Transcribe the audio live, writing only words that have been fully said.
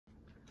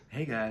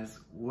Hey guys,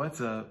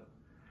 what's up?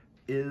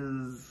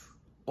 Is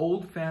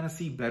old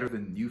fantasy better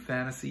than new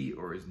fantasy,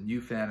 or is new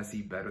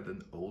fantasy better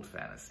than old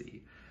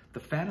fantasy? The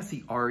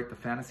fantasy art, the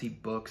fantasy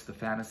books, the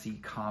fantasy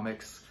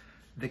comics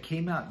that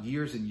came out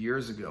years and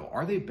years ago,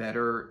 are they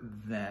better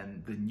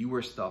than the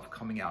newer stuff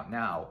coming out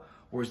now?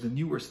 Or is the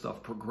newer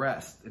stuff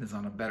progressed and is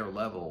on a better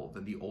level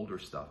than the older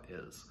stuff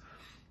is?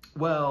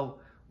 Well,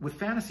 with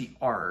fantasy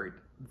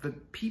art, the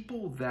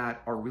people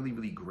that are really,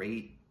 really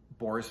great,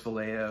 Boris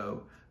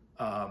Vallejo,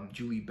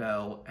 Julie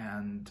Bell,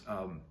 and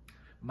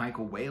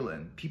Michael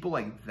Whelan, people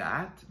like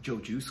that, Joe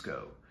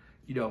Jusko,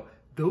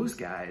 those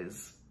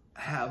guys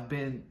have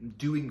been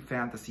doing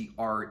fantasy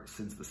art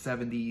since the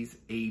 70s,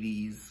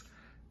 80s,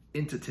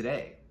 into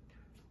today.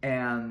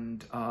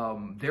 And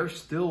they're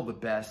still the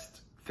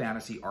best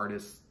fantasy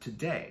artists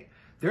today.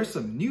 There's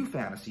some new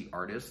fantasy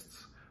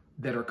artists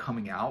that are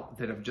coming out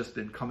that have just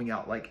been coming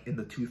out like in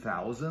the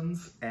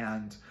 2000s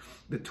and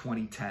the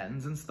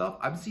 2010s and stuff.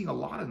 I'm seeing a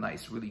lot of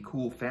nice, really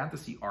cool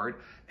fantasy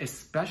art,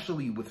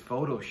 especially with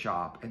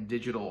Photoshop and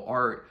digital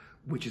art,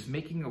 which is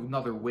making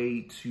another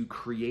way to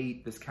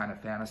create this kind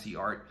of fantasy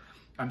art.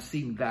 I'm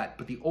seeing that,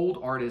 but the old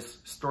artists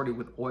started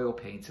with oil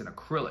paints and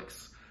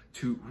acrylics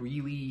to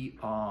really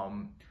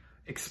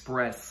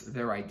express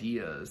their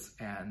ideas.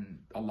 And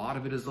a lot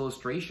of it is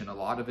illustration. A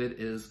lot of it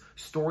is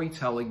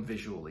storytelling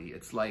visually.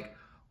 It's like,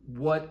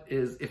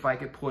 if I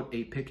could put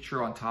a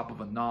picture on top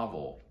of a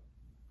novel,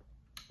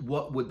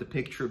 what would the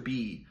picture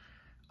be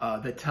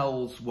that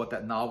tells what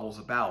that novel's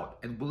about?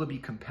 And will it be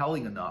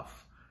compelling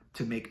enough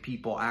to make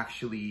people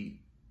actually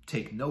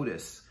take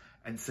notice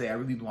and say, I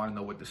really want to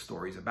know what the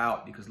story's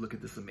about because look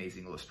at this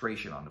amazing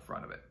illustration on the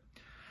front of it.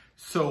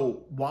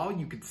 So while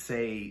you could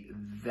say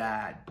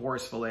that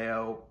Boris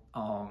Vallejo,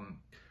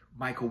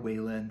 Michael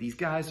Whelan, these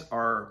guys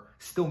are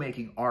still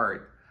making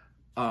art,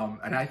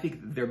 and I think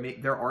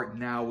their art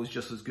now is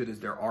just as good as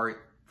their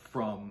art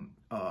from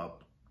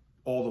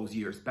all those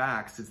years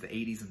back, since the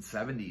 80s and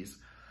 70s.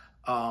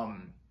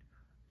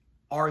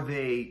 Are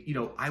they,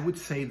 I would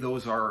say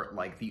those are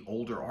like the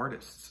older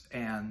artists.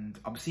 And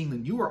I'm seeing the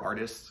newer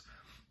artists,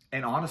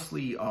 and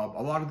honestly, a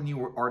lot of the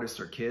newer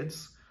artists are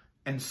kids.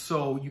 And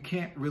so you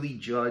can't really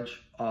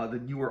judge the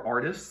newer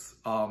artists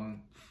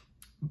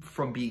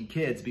from being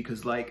kids,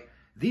 because like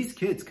these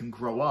kids can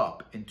grow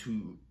up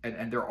into,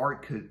 and their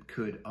art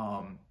could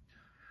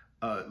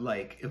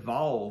like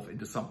evolve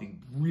into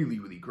something really,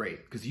 really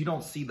great, because you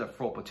don't see the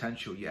full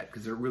potential yet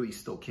because they're really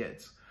still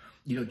kids.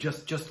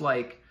 Just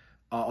like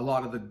a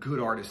lot of the good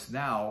artists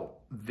now,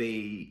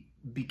 they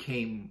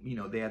became,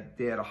 they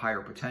had a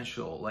higher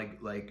potential,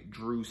 like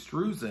Drew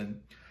Struzan,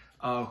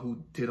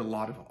 who did a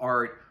lot of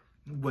art.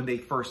 When he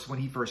first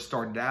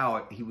started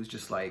out, he was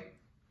just like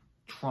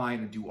trying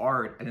to do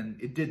art, and then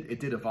it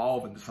did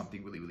evolve into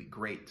something really, really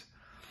great.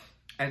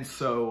 And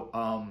so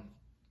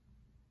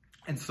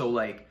there's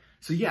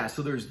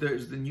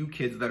the new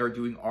kids that are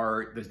doing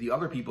art. There's the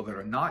other people that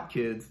are not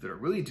kids that are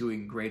really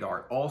doing great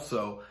art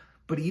also.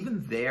 But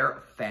even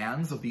they're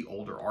fans of the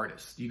older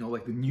artists.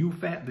 Like the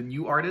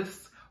new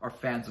artists are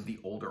fans of the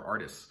older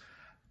artists.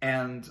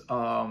 And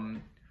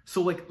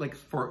so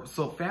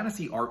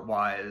fantasy art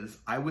wise,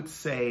 I would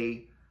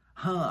say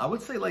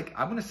like,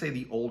 I'm gonna say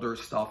the older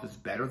stuff is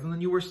better than the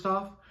newer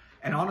stuff.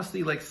 And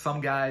honestly, like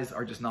some guys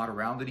are just not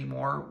around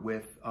anymore.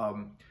 With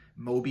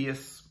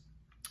Moebius,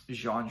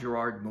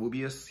 Jean-Gerard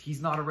Moebius,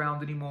 he's not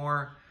around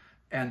anymore.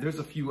 And there's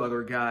a few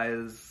other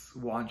guys,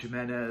 Juan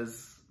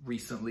Jimenez,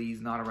 recently,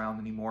 he's not around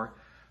anymore.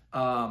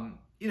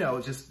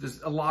 Just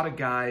there's a lot of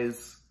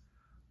guys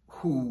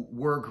who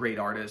were great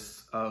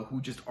artists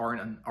who just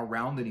aren't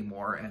around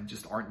anymore and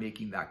just aren't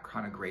making that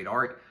kind of great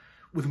art.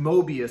 With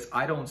Moebius,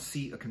 I don't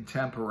see a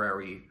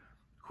contemporary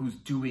who's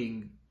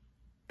doing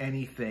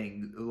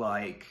anything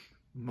like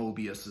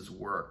Moebius's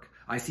work.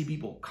 I see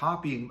people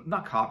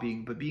not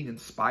copying, but being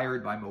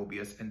inspired by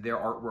Moebius, and their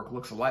artwork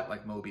looks a lot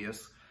like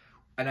Moebius.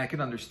 And I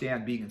can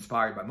understand being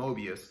inspired by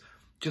Moebius,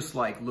 just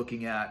like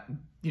looking at,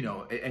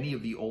 any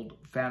of the old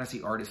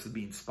fantasy artists and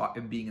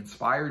being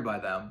inspired by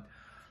them.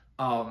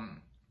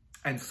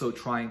 And so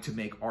trying to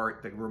make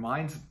art that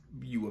reminds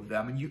you of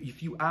them. And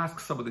if you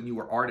ask some of the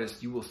newer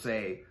artists, you will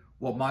say,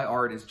 well, my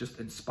art is just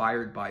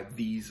inspired by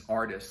these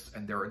artists,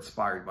 and they're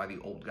inspired by the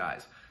old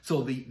guys.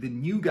 So the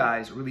new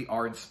guys really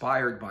are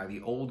inspired by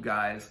the old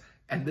guys,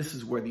 and this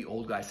is where the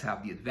old guys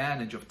have the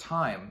advantage of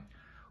time.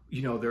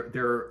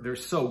 They're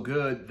so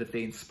good that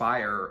they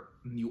inspire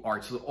new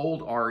art. So the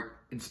old art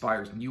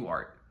inspires new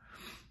art.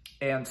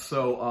 And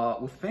so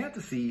with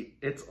fantasy,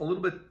 it's a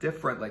little bit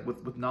different. Like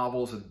with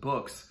novels and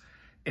books,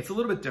 it's a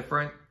little bit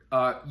different.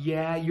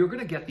 Yeah, you're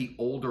gonna get the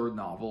older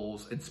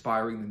novels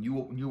inspiring the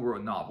newer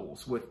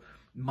novels with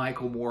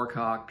Michael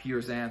Moorcock,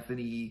 Piers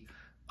Anthony,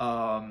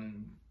 J.R.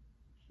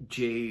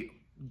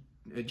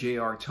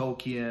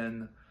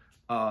 Tolkien,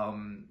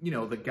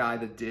 the guy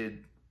that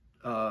did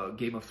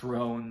Game of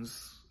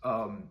Thrones.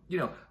 A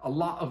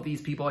lot of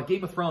these people, like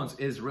Game of Thrones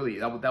is really,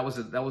 that was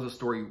a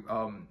story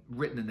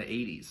written in the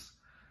 80s,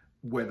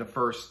 where the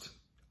first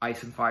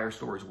Ice and Fire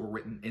stories were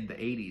written in the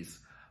 80s.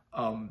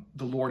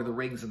 The Lord of the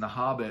Rings and The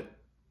Hobbit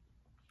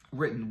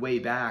written way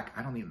back,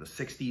 I don't even the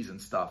 60s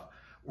and stuff,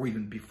 or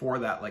even before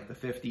that, like the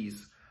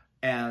 50s.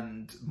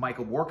 And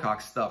Michael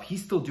Moorcock's stuff,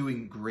 he's still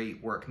doing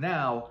great work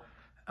now.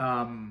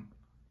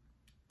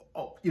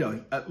 You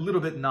know, a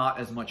little bit not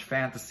as much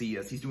fantasy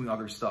as he's doing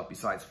other stuff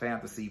besides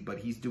fantasy, but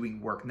he's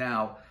doing work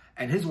now.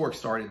 And his work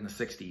started in the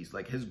 60s.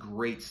 Like his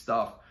great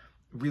stuff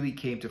really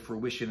came to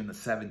fruition in the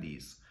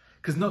 70s.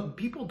 Because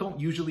people don't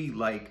usually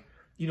like,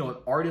 you know, an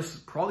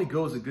artist probably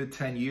goes a good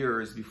 10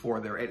 years before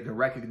they're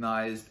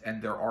recognized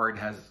and their art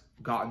has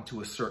gotten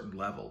to a certain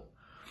level.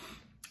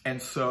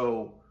 And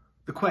so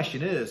the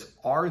question is,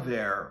 are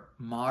there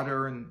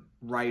modern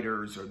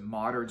writers or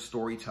modern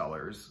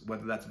storytellers,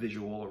 whether that's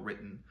visual or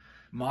written,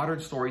 modern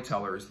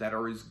storytellers that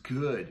are as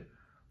good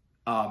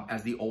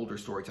as the older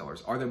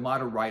storytellers? Are there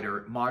modern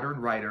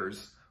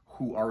writers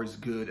who are as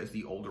good as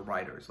the older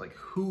writers? Like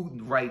who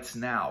writes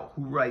now?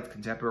 Who writes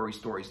contemporary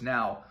stories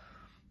now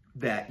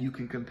that you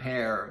can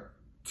compare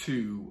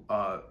to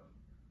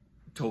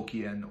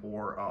Tolkien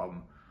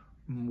or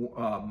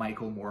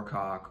Michael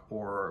Moorcock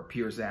or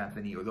Piers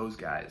Anthony or those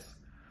guys?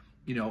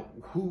 You know,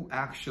 who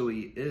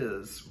actually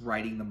is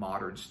writing the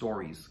modern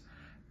stories?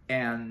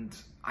 And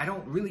I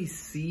don't really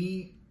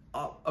see,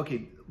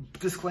 okay,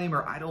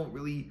 disclaimer, I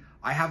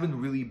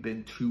haven't really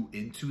been too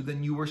into the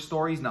newer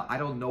stories. Now, I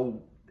don't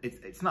know,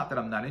 it's not that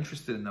I'm not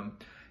interested in them,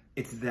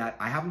 it's that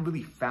I haven't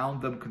really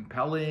found them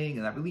compelling.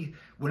 And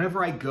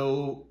whenever I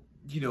go,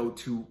 you know,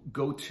 to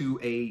go to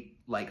a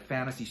like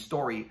fantasy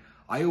story,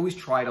 I always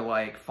try to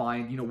like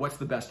find, you know, what's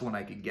the best one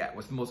I can get?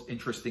 What's the most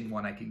interesting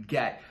one I can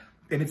get?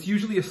 And it's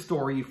usually a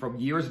story from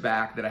years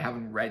back that I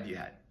haven't read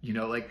yet. You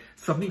know, like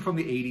something from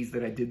the 80s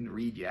that I didn't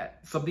read yet.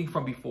 Something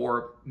from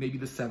before, maybe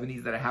the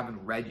 70s that I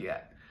haven't read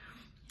yet.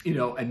 You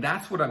know, and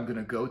that's what I'm going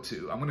to go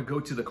to. I'm going to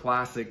go to the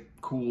classic,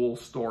 cool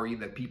story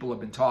that people have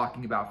been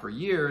talking about for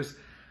years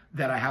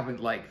that I haven't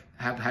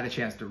have had a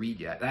chance to read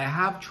yet. And I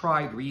have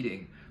tried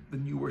reading the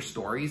newer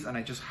stories and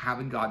I just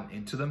haven't gotten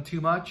into them too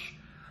much.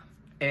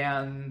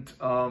 And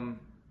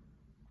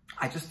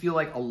I just feel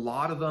like a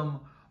lot of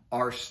them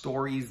are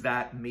stories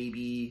that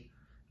maybe,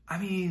 I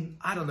mean,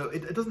 I don't know.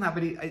 It doesn't have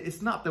any,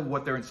 it's not that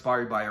what they're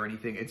inspired by or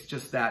anything. It's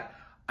just that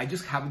I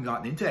just haven't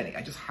gotten into any.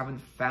 I just haven't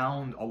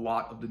found a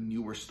lot of the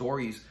newer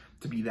stories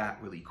to be that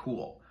really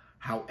cool.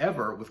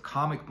 However, with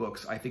comic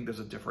books, I think there's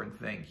a different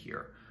thing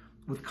here.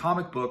 With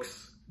comic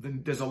books,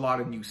 there's a lot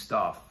of new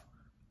stuff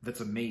that's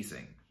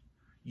amazing,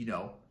 you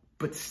know,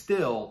 but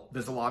still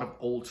there's a lot of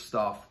old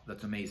stuff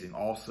that's amazing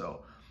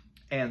also.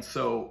 And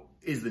so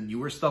is the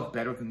newer stuff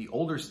better than the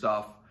older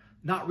stuff?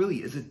 Not really.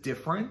 Is it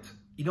different?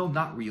 You know,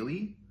 not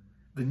really.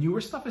 The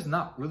newer stuff is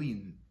not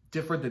really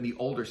different than the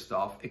older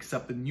stuff,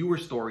 except the newer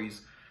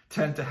stories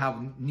tend to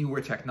have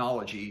newer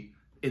technology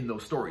in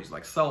those stories,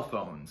 like cell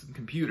phones and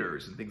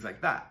computers and things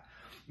like that.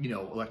 You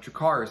know, electric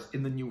cars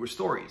in the newer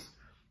stories.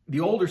 The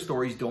older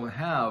stories don't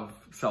have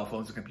cell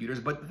phones and computers,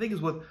 but the thing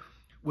is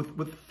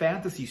with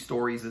fantasy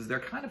stories is they're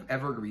kind of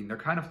evergreen, they're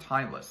kind of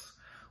timeless,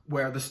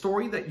 where the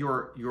story that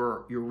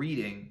you're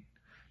reading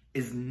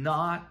is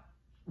not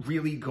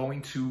really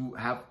going to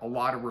have a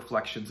lot of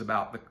reflections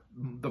about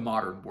the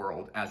modern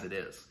world as it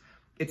is.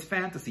 It's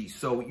fantasy,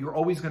 so you're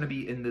always going to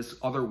be in this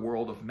other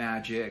world of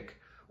magic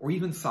or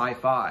even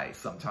sci-fi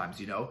sometimes,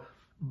 you know,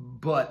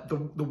 but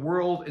the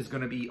world is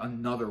going to be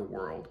another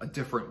world, a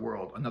different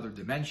world, another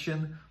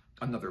dimension,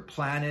 another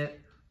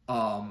planet,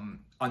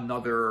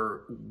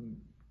 another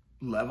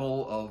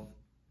level of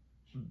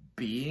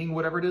being,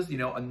 whatever it is, you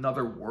know,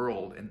 another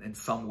world in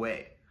some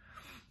way.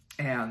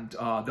 And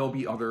there'll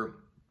be other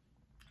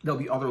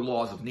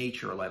laws of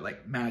nature,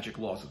 like magic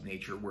laws of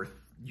nature, where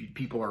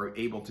people are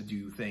able to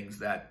do things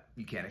that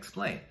you can't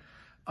explain.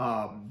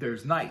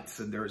 There's knights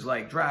and there's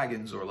like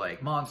dragons or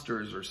like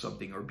monsters or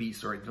something or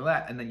beasts or anything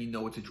like that, and then you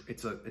know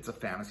it's a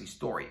fantasy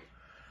story.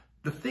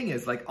 The thing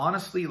is, like,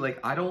 honestly, like,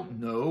 I don't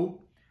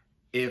know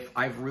if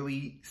I've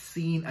really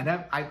seen, and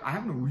I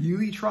haven't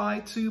really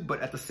tried to,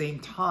 but at the same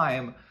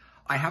time,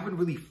 I haven't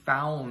really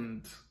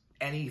found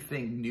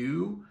anything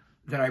new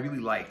that I really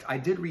liked. I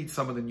did read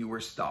some of the newer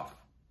stuff.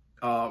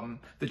 The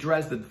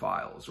Dresden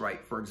Files,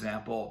 right? For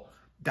example,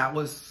 that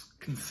was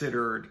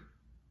considered,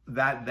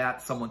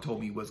 that someone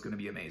told me was going to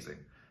be amazing.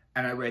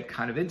 And I read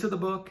kind of into the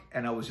book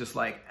and I was just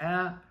like,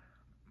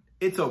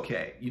 it's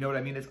okay. You know what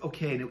I mean? It's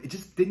okay. And it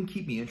just didn't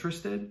keep me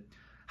interested.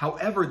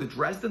 However, the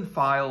Dresden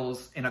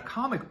Files in a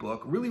comic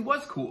book really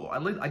was cool. I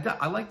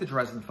like the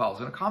Dresden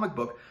Files in a comic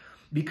book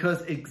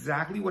because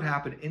exactly what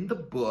happened in the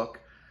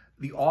book,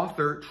 the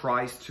author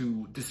tries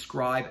to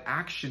describe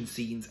action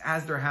scenes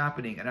as they're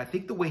happening. And I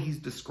think the way he's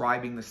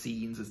describing the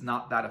scenes is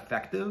not that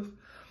effective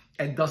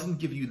and doesn't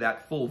give you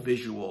that full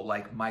visual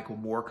like Michael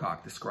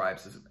Moorcock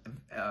describes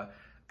as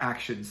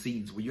action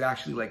scenes, where you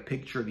actually like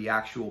picture the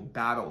actual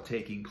battle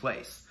taking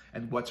place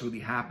and what's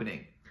really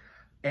happening.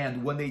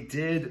 And when they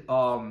did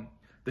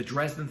the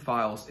Dresden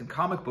Files in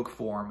comic book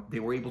form, they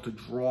were able to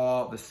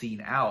draw the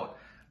scene out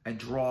and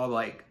draw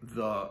like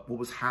what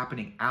was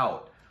happening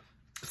out.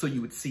 So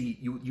you would see,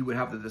 you would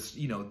have this,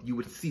 you know, you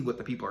would see what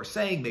the people are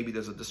saying. Maybe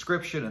there's a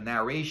description, a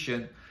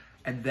narration,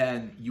 and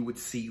then you would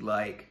see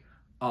like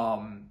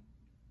And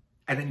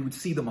then you would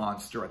see the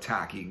monster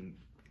attacking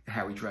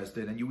Harry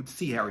Dresden, and you would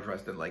see Harry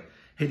Dresden like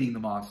hitting the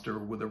monster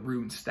with a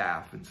rune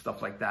staff and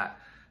stuff like that.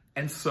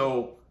 And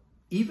so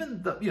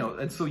even the,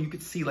 and so you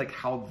could see like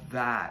how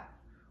that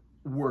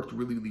worked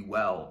really, really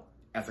well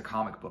as a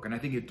comic book. And I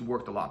think it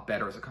worked a lot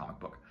better as a comic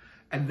book.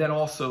 And then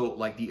also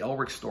like the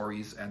Elric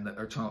stories and the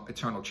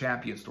Eternal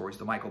Champion stories,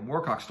 the Michael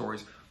Moorcock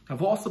stories,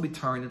 have also been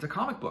turned into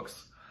comic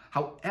books.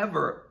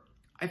 However,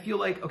 I feel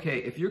like, okay,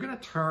 if you're going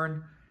to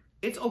turn,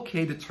 it's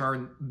okay to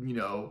turn,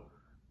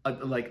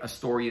 like a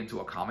story into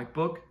a comic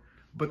book.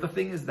 But the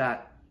thing is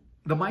that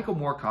the Michael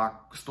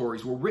Moorcock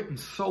stories were written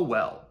so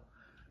well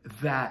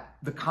that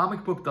the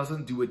comic book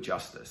doesn't do it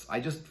justice. I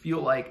just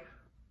feel like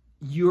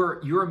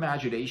your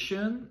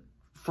imagination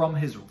from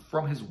his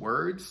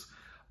words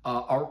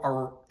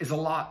is a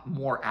lot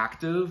more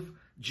active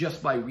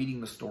just by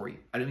reading the story.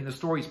 I mean, the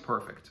story's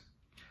perfect,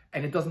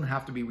 and it doesn't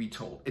have to be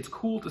retold. It's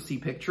cool to see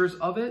pictures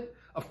of it.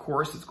 Of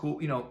course, it's cool.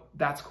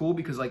 That's cool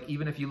because like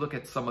even if you look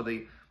at some of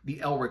the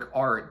Elric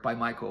art by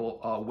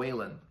Michael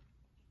Whalen,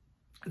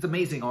 it's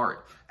amazing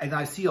art. And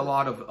I see a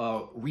lot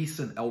of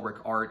recent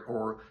Elric art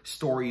or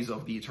stories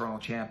of the Eternal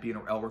Champion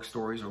or Elric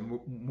stories or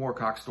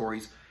Moorcock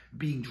stories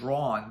being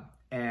drawn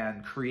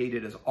and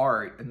created as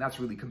art, and that's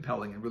really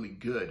compelling and really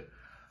good.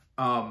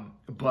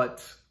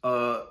 But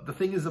the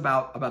thing is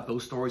about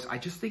those stories, I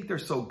just think they're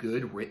so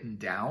good written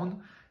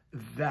down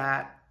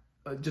that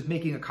just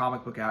making a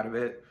comic book out of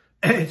it,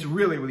 it's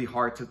really, really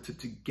hard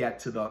to get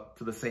to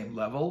the same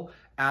level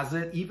as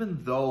it,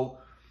 even though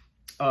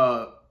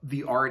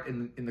the art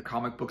in the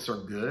comic books are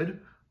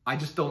good. I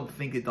just don't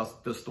think it does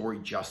the story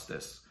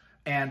justice.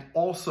 And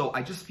also,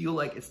 I just feel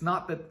like it's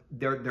not that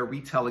they're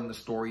retelling the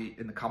story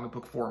in the comic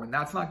book form, and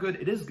that's not good.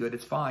 It is good,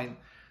 it's fine.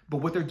 But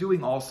what they're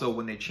doing also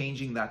when they're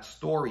changing that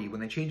story,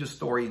 when they change a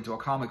story into a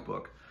comic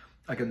book,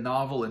 like a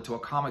novel into a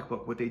comic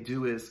book, what they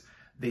do is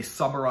they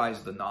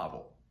summarize the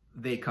novel.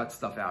 They cut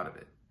stuff out of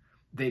it.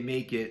 They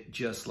make it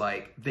just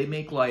like,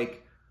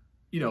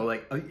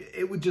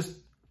 it would just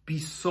be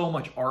so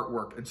much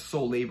artwork and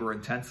so labor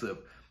intensive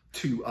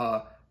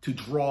to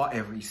draw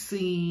every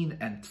scene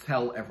and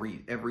tell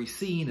every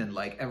scene and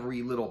like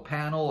every little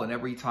panel, and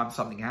every time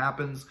something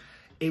happens,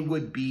 it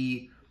would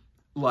be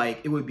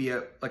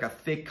a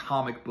thick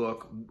comic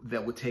book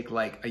that would take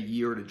like a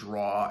year to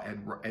draw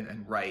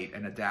and write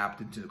and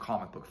adapt into the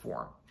comic book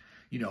form,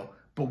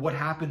 But what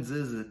happens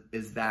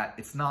is that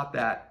it's not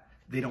that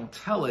they don't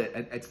tell it.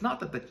 It's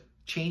not that the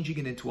changing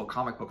it into a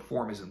comic book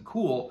form isn't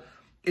cool.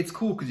 It's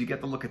cool because you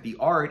get to look at the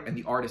art and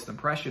the artist's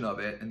impression of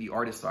it and the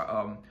artist's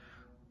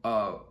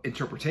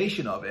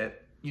interpretation of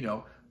it,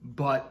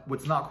 But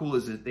what's not cool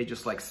is that they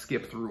just like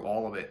skip through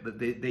all of it.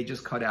 They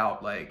just cut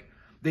out, like,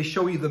 they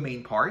show you the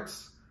main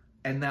parts,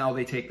 and now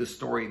they take the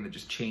story and they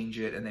just change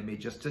it, and they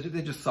just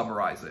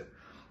summarize it.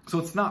 So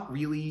it's not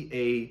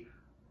really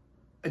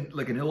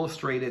like an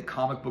illustrated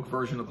comic book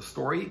version of the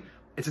story.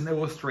 It's an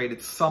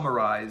illustrated,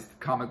 summarized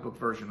comic book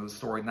version of the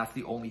story, and that's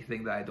the only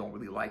thing that I don't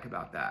really like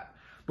about that.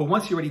 But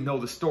once you already know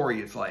the story,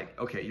 it's like,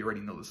 okay, you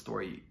already know the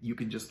story. You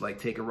can just like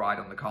take a ride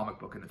on the comic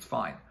book and it's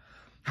fine.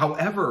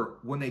 However,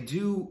 when they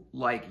do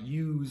like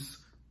use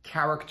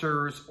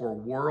characters or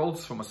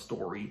worlds from a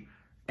story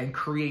and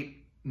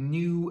create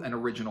new and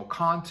original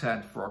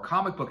content for a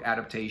comic book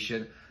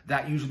adaptation,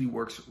 that usually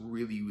works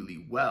really,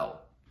 really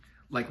well.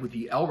 Like with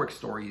the Elric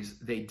stories,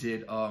 they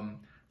did a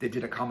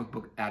comic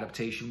book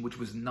adaptation, which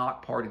was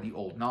not part of the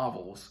old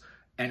novels,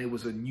 and it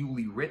was a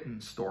newly written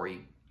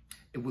story.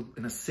 It was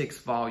in a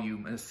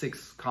 6-volume, in a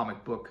 6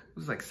 comic book. It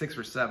was like 6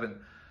 or 7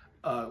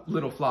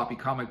 little floppy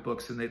comic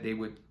books, and they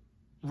would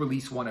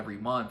release one every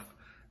month.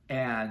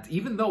 And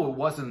even though it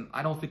wasn't,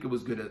 I don't think it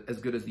was as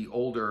good as the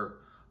older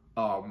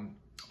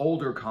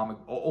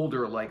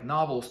like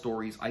novel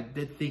stories, I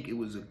did think it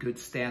was a good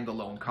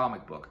standalone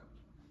comic book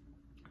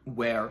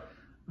where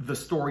the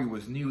story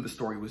was new, the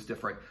story was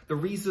different. The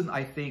reason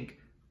I think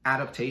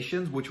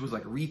adaptations, which was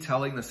like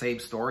retelling the same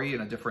story in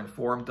a different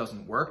form,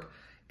 doesn't work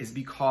is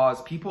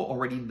because people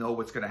already know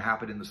what's going to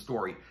happen in the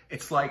story.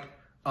 It's like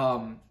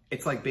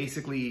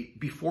basically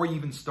before you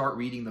even start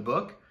reading the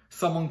book,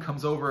 someone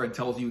comes over and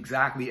tells you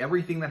exactly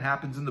everything that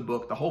happens in the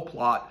book, the whole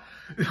plot,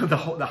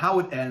 how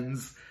it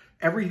ends,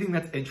 everything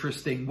that's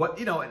interesting.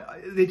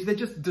 They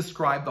just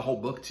describe the whole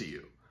book to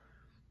you.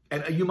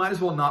 And you might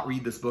as well not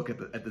read this book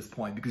at this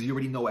point because you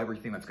already know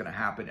everything that's going to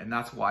happen. And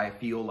that's why I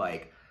feel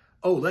like,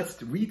 oh,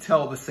 let's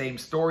retell the same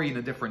story in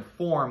a different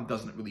form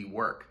doesn't really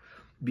work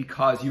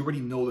because you already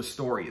know the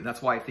story. And that's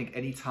why I think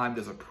anytime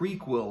there's a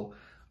prequel,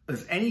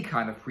 there's any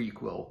kind of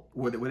prequel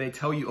where they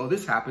tell you, oh,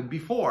 this happened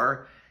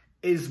before,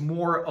 is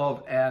more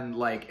of an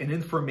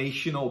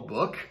informational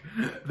book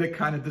that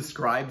kind of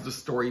describes the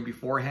story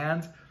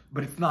beforehand.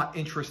 But it's not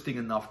interesting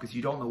enough because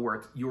you don't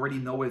know you already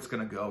know where it's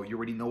going to go. You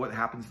already know what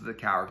happens to the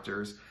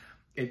characters.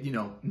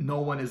 No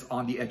one is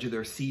on the edge of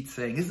their seat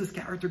saying, is this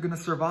character going to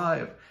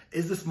survive?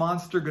 Is this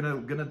monster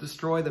going to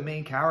destroy the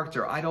main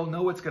character? I don't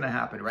know what's going to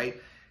happen,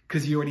 right?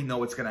 Because you already know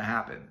what's going to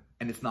happen.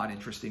 And it's not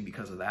interesting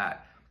because of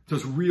that. So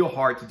it's real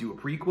hard to do a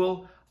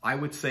prequel. I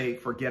would say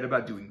forget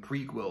about doing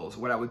prequels.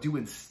 What I would do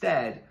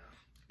instead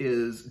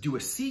is do a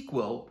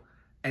sequel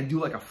and do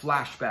like a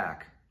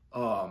flashback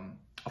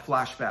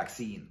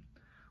scene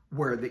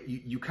where that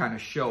you kind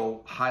of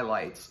show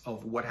highlights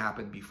of what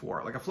happened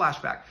before, like a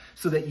flashback,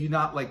 so that you're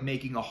not like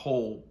making a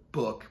whole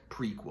book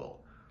prequel.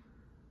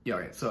 Yeah,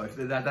 right. So if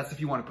that's if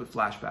you want to put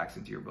flashbacks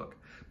into your book.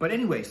 But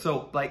anyway,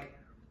 so like,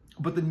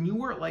 but the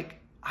newer, like,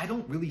 I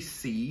don't really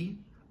see,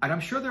 and I'm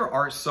sure there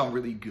are some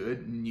really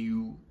good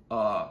new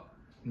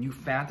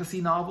fantasy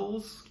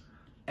novels,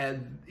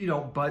 and, you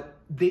know, but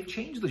they've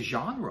changed the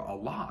genre a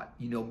lot.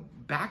 You know,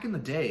 back in the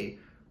day,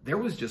 there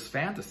was just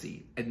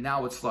fantasy, and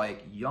now it's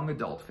like young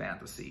adult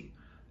fantasy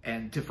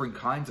and different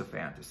kinds of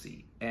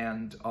fantasy,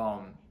 and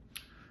all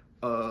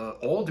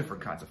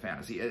different kinds of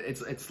fantasy.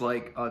 It's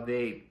like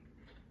they've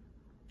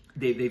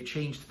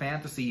changed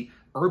fantasy,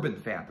 urban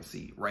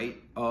fantasy,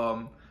 right?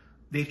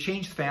 They've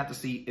changed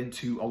fantasy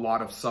into a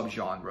lot of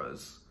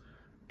subgenres,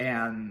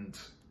 and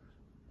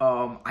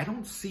I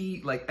don't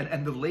see like,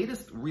 and the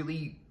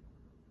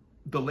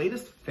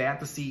latest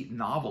fantasy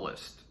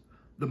novelist,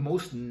 the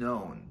most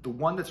known, the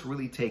one that's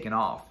really taken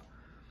off,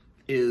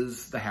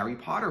 is the Harry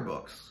Potter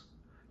books,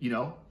 you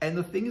know? And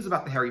the thing is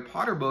about the Harry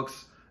Potter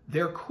books,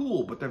 they're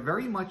cool, but they're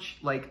very much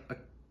like a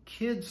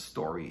kid's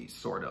story,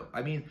 sort of.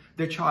 I mean,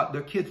 they're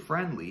kid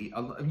friendly.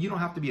 You don't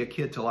have to be a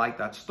kid to like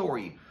that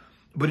story,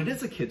 but it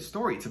is a kid's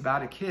story. It's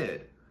about a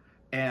kid,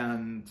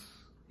 and,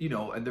 you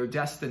know, and their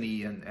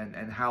destiny,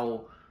 and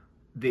how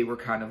they were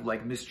kind of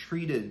like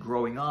mistreated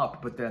growing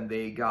up, but then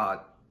they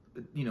got,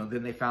 you know,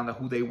 then they found out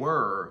who they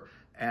were,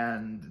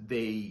 and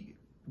they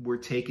were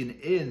taken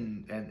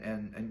in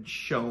and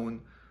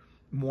shown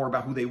more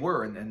about who they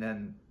were, and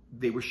then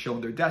they were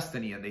shown their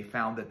destiny, and they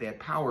found that they had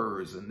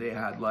powers, and they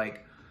had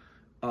like,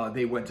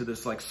 they went to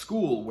this like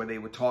school where they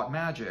were taught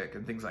magic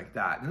and things like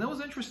that. And that was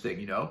interesting,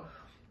 you know.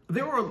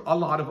 There were a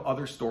lot of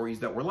other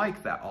stories that were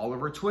like that.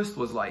 Oliver Twist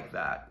was like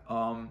that.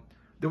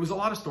 There was a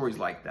lot of stories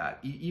like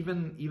that.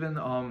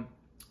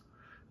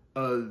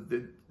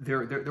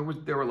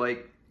 There were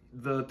like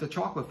the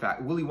chocolate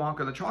factory. Willy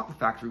Wonka, the Chocolate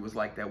Factory was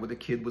like that, where the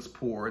kid was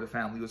poor, the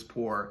family was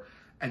poor,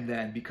 and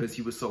then because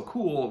he was so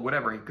cool,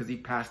 whatever, because he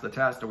passed the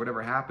test or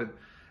whatever happened,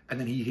 and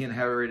then he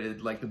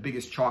inherited like the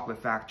biggest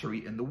chocolate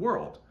factory in the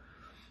world.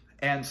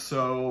 And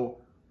so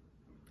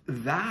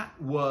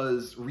that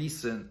was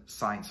recent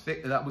science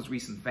fiction. That was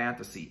recent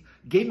fantasy.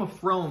 Game of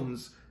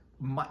Thrones,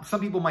 some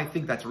people might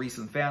think that's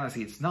recent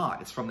fantasy. It's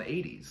not. It's from the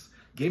 80s.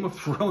 Game of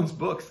Thrones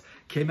books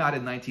came out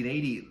in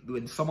 1980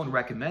 when someone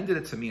recommended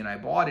it to me, and I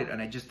bought it,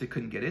 and I just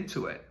couldn't get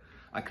into it.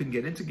 I couldn't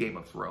get into Game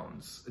of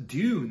Thrones.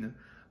 Dune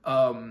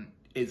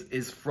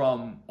is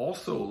from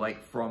also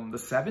like from the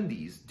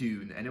 70s,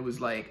 Dune, and it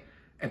was like,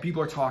 and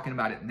people are talking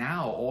about it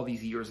now, all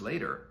these years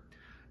later.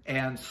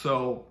 And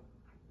so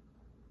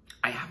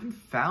I haven't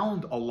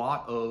found a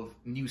lot of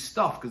new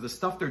stuff, because the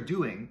stuff they're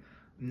doing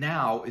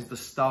now is the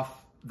stuff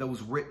that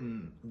was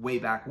written way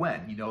back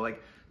when. You know,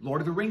 like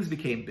Lord of the Rings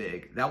became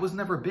big. That was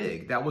never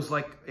big. That was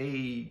like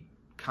a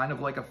kind of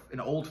like an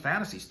old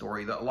fantasy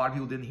story that a lot of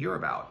people didn't hear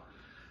about.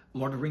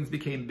 Lord of the Rings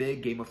became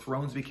big. Game of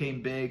Thrones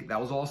became big. That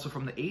was also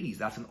from the 80s.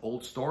 That's an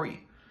old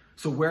story.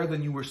 So where are the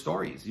newer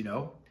stories, you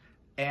know?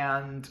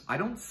 And I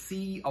don't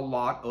see a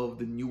lot of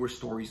the newer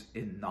stories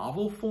in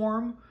novel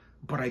form,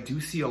 but I do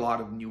see a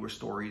lot of newer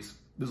stories.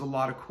 There's a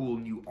lot of cool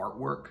new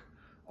artwork,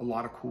 a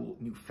lot of cool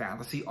new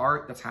fantasy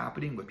art that's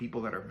happening with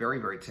people that are very,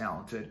 very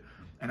talented.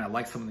 And I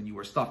like some of the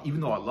newer stuff, even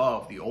though I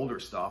love the older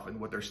stuff and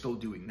what they're still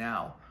doing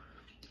now.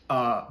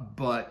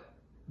 But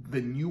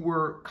the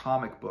newer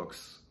comic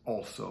books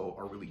also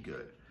are really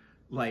good.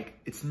 Like,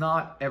 it's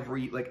not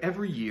every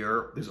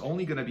year, there's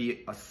only going to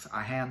be a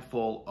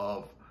handful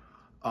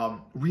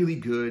of really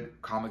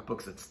good comic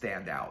books that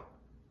stand out.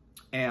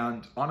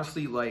 And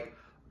honestly, like,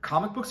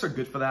 comic books are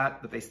good for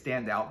that they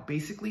stand out.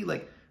 Basically,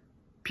 like,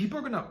 people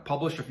are going to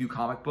publish a few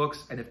comic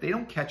books, and if they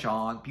don't catch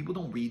on, people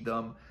don't read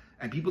them,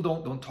 and people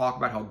don't talk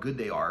about how good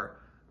they are,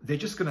 they're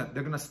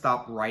gonna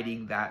stop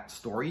writing that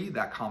story,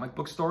 that comic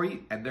book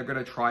story, and they're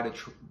gonna try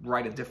to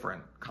write a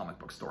different comic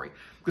book story.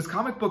 Because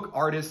comic book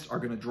artists are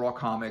gonna draw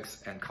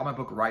comics, and comic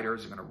book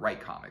writers are gonna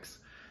write comics.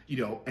 You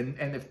know, and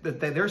if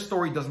their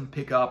story doesn't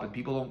pick up, and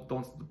people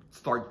don't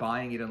start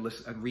buying it and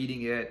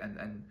reading it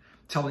and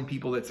telling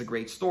people it's a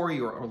great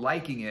story or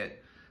liking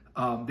it,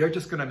 they're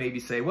just gonna maybe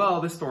say, well,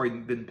 this story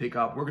didn't pick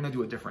up, we're gonna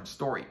do a different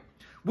story.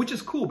 Which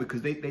is cool,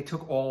 because they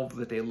took all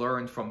that they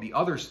learned from the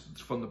others,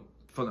 from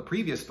the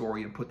previous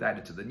story, and put that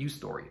into the new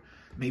story.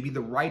 Maybe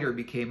the writer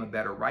became a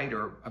better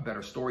writer, a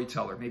better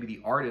storyteller. Maybe the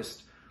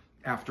artist,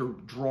 after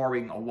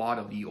drawing a lot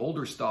of the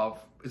older stuff,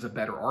 is a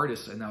better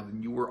artist, and now the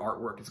newer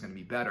artwork is going to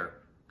be better.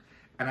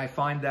 And I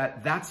find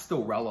that that's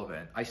still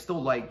relevant. I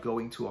still like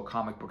going to a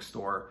comic book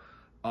store.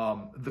 I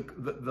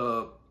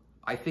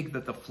think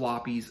that the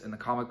floppies in the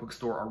comic book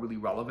store are really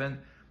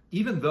relevant,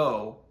 even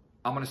though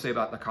I'm going to say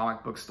about the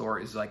comic book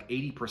store is like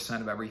 80%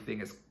 of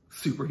everything is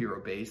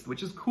superhero based,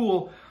 which is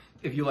cool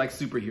if you like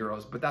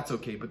superheroes, but that's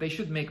okay. But they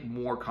should make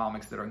more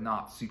comics that are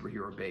not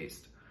superhero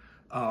based.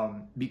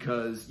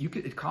 because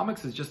if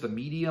comics is just a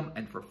medium,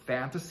 and for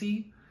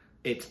fantasy,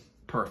 it's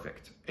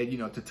perfect. And, you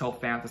know, to tell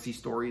fantasy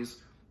stories,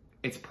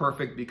 it's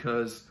perfect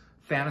because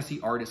fantasy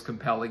art is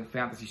compelling,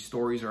 fantasy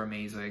stories are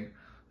amazing,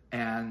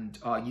 and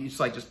it's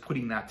like just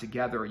putting that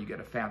together, you get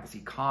a fantasy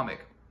comic.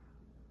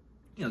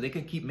 You know, they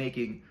can keep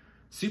making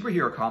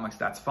superhero comics,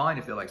 that's fine.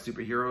 If they like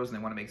superheroes and they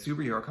want to make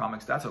superhero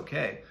comics, that's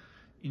okay.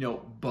 You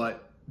know,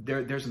 but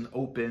there's an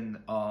open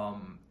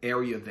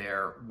area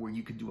there where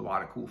you can do a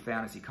lot of cool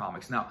fantasy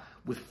comics. Now,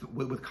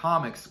 with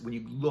comics, when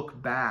you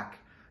look back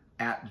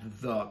at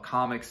the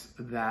comics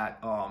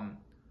that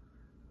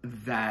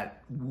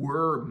that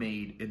were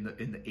made in the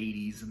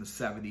 80s and the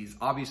 70s,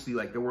 obviously,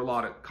 like, there were a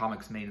lot of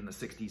comics made in the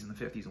 60s and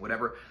the 50s and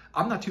whatever.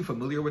 I'm not too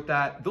familiar with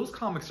that. Those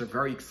comics are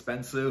very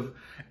expensive,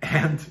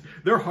 and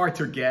they're hard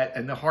to get,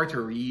 and they're hard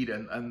to read,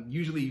 and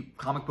usually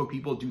comic book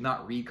people do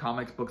not read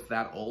comic books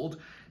that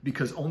old,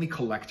 because only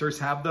collectors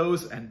have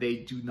those, and they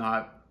do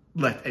not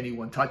let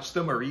anyone touch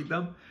them or read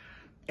them.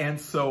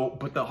 And so,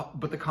 but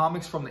the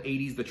comics from the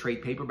 80s, the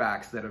trade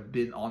paperbacks that have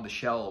been on the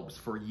shelves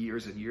for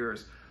years and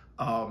years,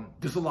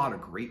 there's a lot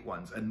of great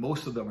ones, and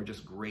most of them are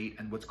just great.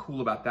 And what's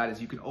cool about that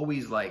is you can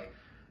always, like,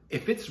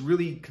 if it's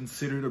really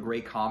considered a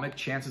great comic,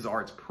 chances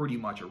are it's pretty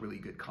much a really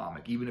good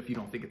comic. Even if you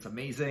don't think it's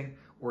amazing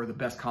or the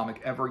best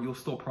comic ever, you'll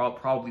still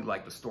probably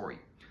like the story.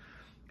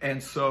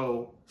 And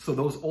so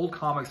those old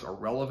comics are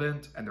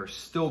relevant, and they're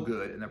still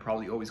good, and they're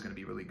probably always going to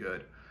be really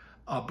good.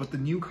 But the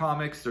new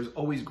comics, there's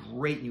always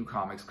great new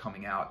comics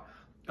coming out.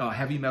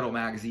 Heavy Metal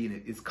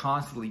Magazine is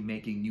constantly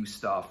making new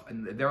stuff,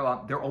 and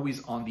they're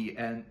always on the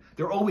end.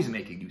 They're always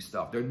making new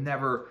stuff. They're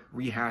never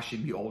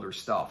rehashing the older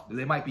stuff.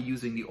 They might be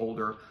using the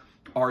older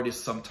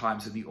artists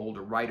sometimes and the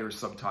older writers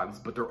sometimes,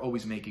 but they're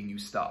always making new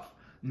stuff.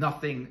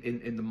 Nothing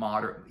in the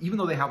modern, even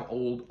though they have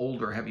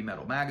older heavy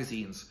metal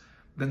magazines,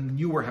 the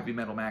newer heavy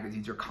metal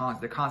magazines are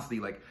they're constantly,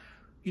 like,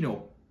 you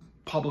know,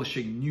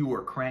 publishing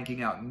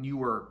cranking out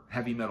newer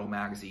heavy metal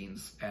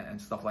magazines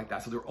and stuff like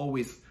that. So they're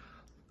always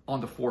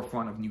on the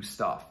forefront of new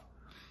stuff.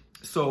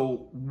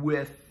 So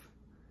with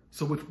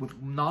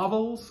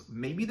novels,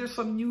 maybe there's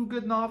some new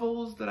good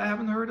novels that I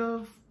haven't heard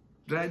of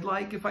that I'd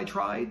like if I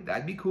tried.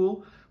 That'd be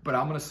cool. But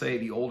I'm gonna say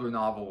the older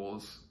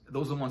novels,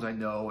 those are the ones I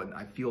know, and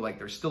I feel like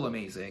they're still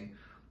amazing.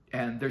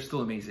 And they're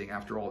still amazing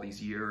after all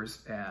these years.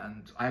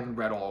 And I haven't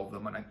read all of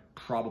them, and I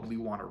probably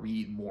want to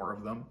read more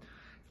of them.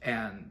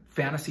 And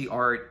fantasy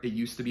art, it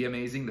used to be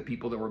amazing. The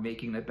people that were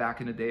making it back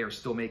in the day are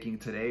still making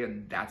it today,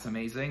 and that's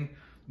amazing.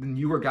 The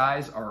newer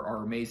guys are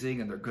amazing,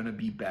 and they're going to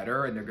be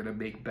better, and they're going to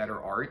make better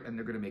art, and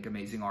they're going to make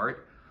amazing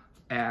art.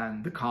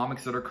 And the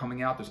comics that are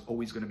coming out, there's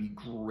always going to be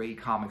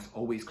great comics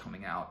always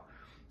coming out.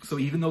 So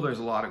even though there's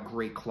a lot of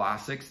great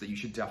classics that you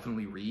should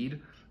definitely read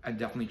and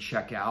definitely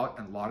check out,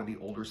 and a lot of the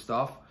older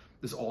stuff,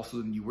 there's also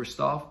the newer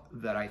stuff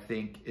that I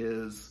think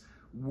is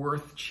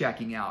worth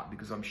checking out,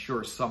 because I'm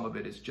sure some of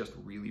it is just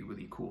really,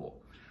 really cool.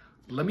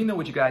 Let me know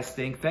what you guys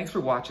think. Thanks for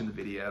watching the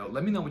video.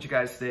 Let me know what you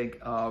guys think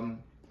in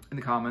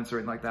the comments or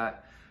anything like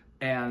that.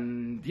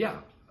 And yeah,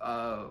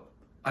 I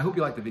hope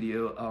you liked the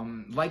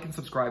video. Like and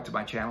subscribe to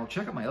my channel.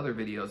 Check out my other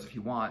videos if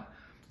you want.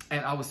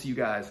 And I will see you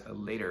guys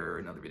later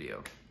in another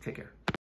video. Take care.